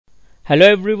Hello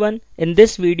everyone, in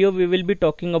this video we will be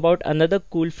talking about another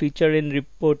cool feature in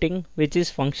reporting, which is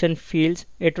function fields.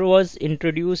 It was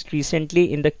introduced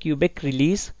recently in the Quebec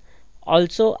release.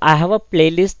 Also, I have a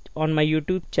playlist on my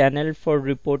YouTube channel for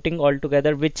reporting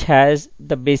altogether, which has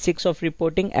the basics of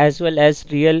reporting as well as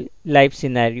real life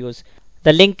scenarios.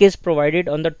 The link is provided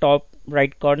on the top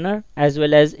right corner as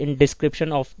well as in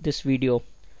description of this video.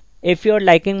 If you are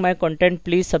liking my content,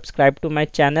 please subscribe to my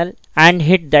channel and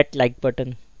hit that like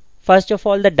button. First of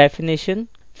all, the definition.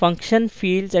 Function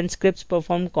fields and scripts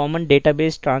perform common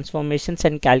database transformations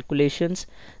and calculations.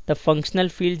 The functional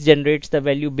fields generates the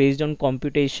value based on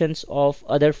computations of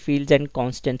other fields and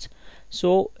constants.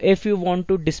 So if you want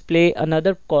to display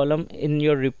another column in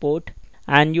your report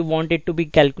and you want it to be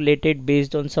calculated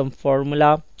based on some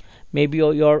formula, maybe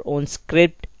your own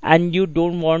script, and you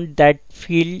don't want that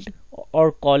field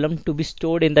or column to be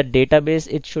stored in the database,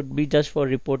 it should be just for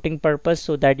reporting purpose,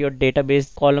 so that your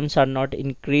database columns are not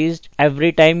increased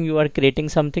every time you are creating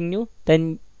something new.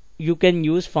 Then you can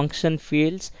use function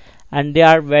fields, and they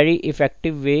are very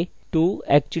effective way to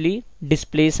actually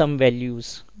display some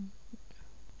values.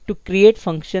 To create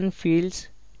function fields,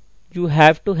 you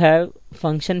have to have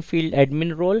function field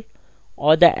admin role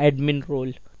or the admin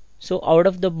role. So out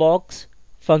of the box,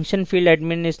 function field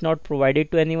admin is not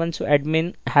provided to anyone, so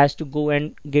admin has to go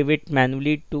and give it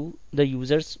manually to the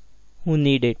users who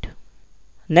need it.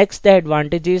 Next, the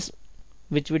advantages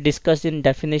which we discussed in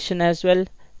definition as well.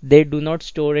 They do not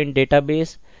store in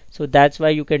database, so that's why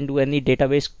you can do any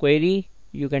database query,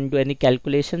 you can do any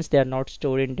calculations. They are not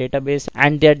stored in database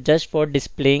and they are just for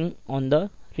displaying on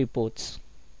the reports.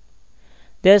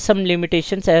 There are some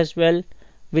limitations as well,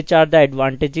 which are the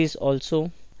advantages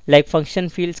also. Like function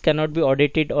fields cannot be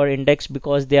audited or indexed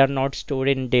because they are not stored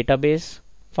in database.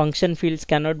 Function fields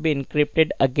cannot be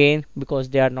encrypted again because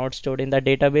they are not stored in the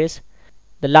database.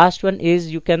 The last one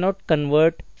is you cannot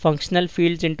convert functional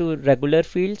fields into regular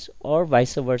fields or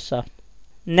vice versa.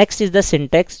 Next is the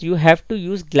syntax. You have to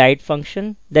use glide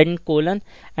function, then colon,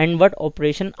 and what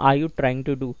operation are you trying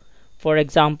to do. For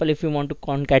example, if you want to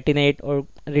concatenate or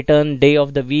return day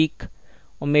of the week,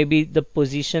 or maybe the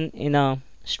position in a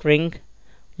string,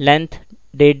 length,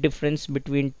 date difference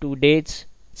between two dates,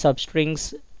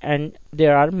 substrings, and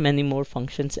there are many more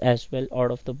functions as well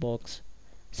out of the box.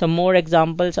 Some more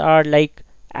examples are like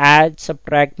add,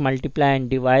 subtract, multiply, and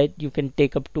divide. You can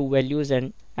take up two values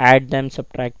and add them,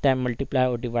 subtract them, multiply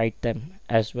or divide them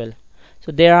as well.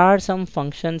 So there are some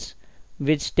functions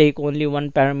which take only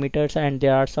one parameters, and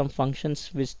there are some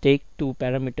functions which take two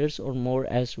parameters or more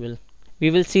as well. We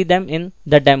will see them in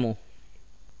the demo.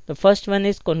 The first one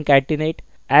is concatenate.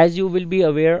 As you will be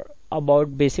aware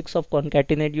about basics of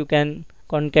concatenate, you can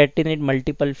concatenate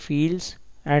multiple fields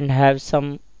and have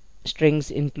some strings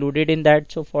included in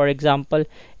that. So for example,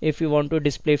 if you want to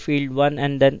display field 1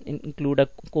 and then include a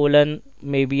colon,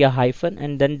 maybe a hyphen,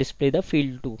 and then display the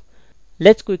field 2.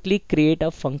 Let's quickly create a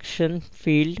function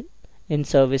field in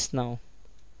ServiceNow.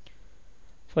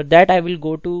 For that, I will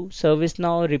go to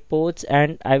ServiceNow reports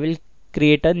and I will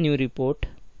create a new report.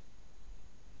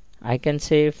 I can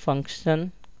say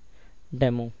function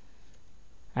demo,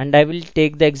 and I will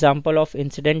take the example of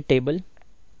incident table.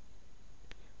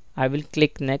 I will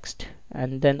click next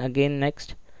and then again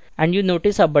next, and you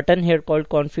notice a button here called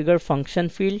configure function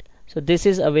field. So this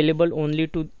is available only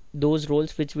to those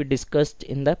roles which we discussed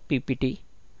in the PPT.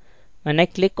 When I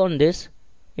click on this,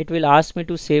 it will ask me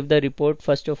to save the report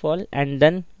first of all, and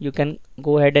then you can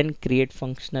go ahead and create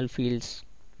functional fields.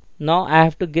 Now I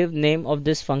have to give name of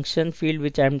this function field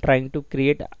which I am trying to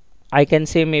create. I can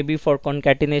say maybe for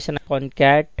concatenation,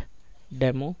 concat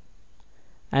demo,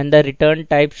 and the return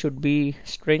type should be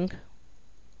string,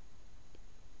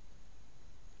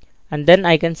 and then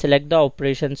I can select the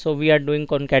operation. So we are doing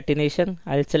concatenation.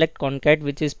 I'll select concat,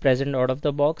 which is present out of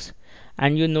the box,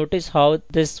 and you notice how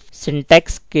this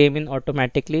syntax came in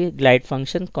automatically, glide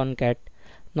function concat.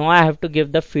 Now I have to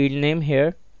give the field name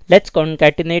here. Let's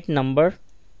concatenate number,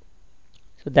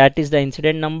 so that is the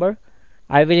incident number.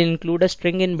 I will include a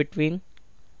string in between,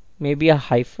 maybe a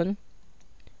hyphen,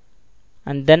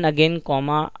 and then again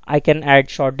comma. I can add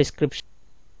short description,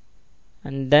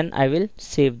 and then I will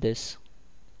save this.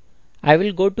 I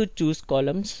will go to choose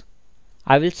columns.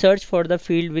 I will search for the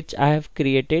field which I have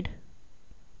created,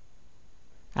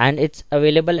 and it's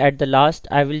available at the last.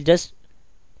 I will just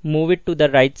move it to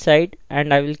the right side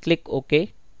and I will click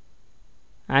OK,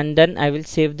 and then I will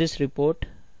save this report.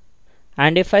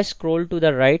 And if I scroll to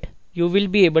the right, you will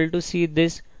be able to see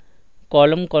this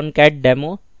column concat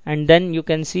demo, and then you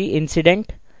can see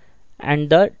incident and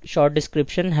the short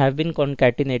description have been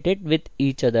concatenated with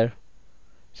each other.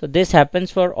 So this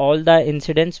happens for all the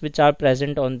incidents which are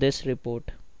present on this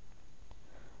report.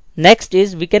 Next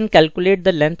is we can calculate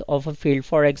the length of a field.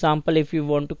 For example, if you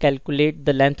want to calculate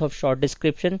the length of short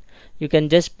description, you can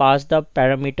just pass the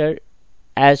parameter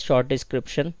as short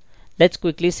description. Let's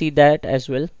quickly see that as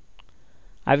well.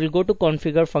 I will go to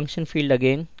configure function field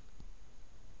again,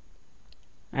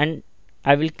 and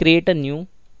I will create a new,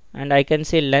 and I can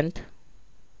say length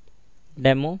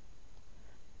demo.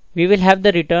 We will have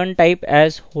the return type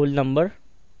as whole number.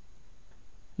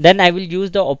 Then I will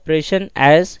use the operation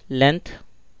as length,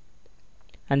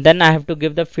 and then I have to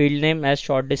give the field name as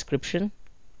short description.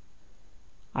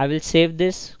 I will save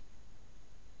this.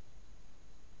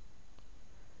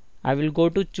 I will go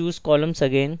to choose columns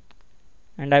again,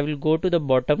 and I will go to the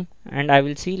bottom, and I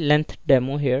will see length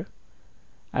demo here.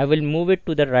 I will move it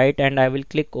to the right, and I will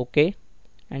click OK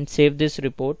and save this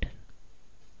report.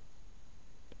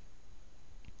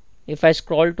 If I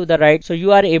scroll to the right, so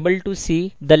you are able to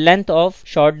see the length of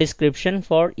short description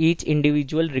for each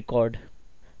individual record.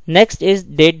 Next is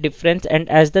date difference, and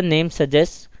as the name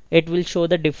suggests, it will show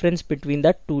the difference between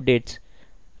the two dates,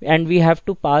 and we have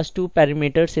to pass two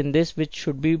parameters in this which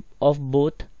should be of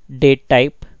both date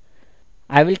type.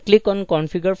 I will click on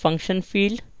configure function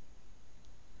field.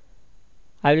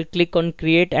 I will click on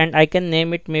create, and I can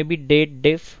name it maybe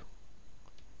datediff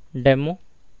demo,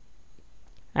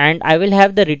 and I will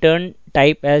have the return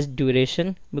type as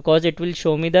duration because it will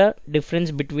show me the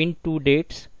difference between two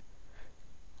dates.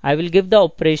 I will give the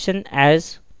operation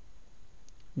as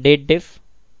datediff,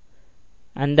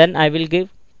 and then I will give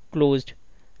closed.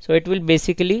 So it will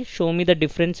basically show me the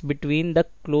difference between the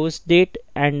closed date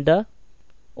and the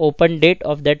open date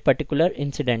of that particular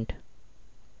incident.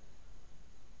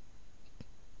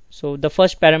 So the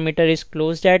first parameter is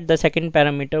closed at, the second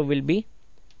parameter will be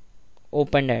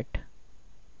opened at.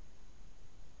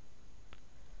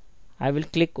 I will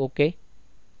click OK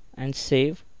and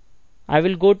save. I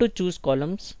will go to choose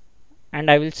columns, and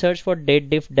I will search for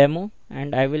datediff demo,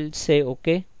 and I will say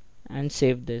OK and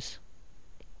save this.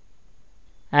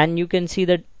 And you can see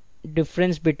the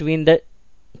difference between the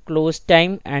close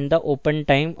time and the open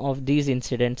time of these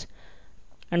incidents.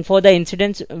 And for the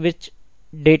incidents which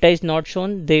data is not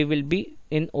shown, they will be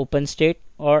in open state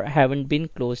or haven't been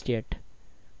closed yet.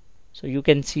 So you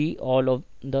can see all of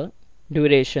the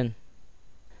duration.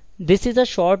 This is a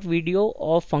short video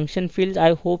of function fields.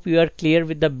 I hope you are clear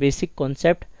with the basic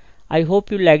concept. I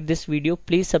hope you like this video.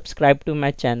 Please subscribe to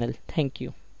my channel. Thank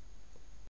you.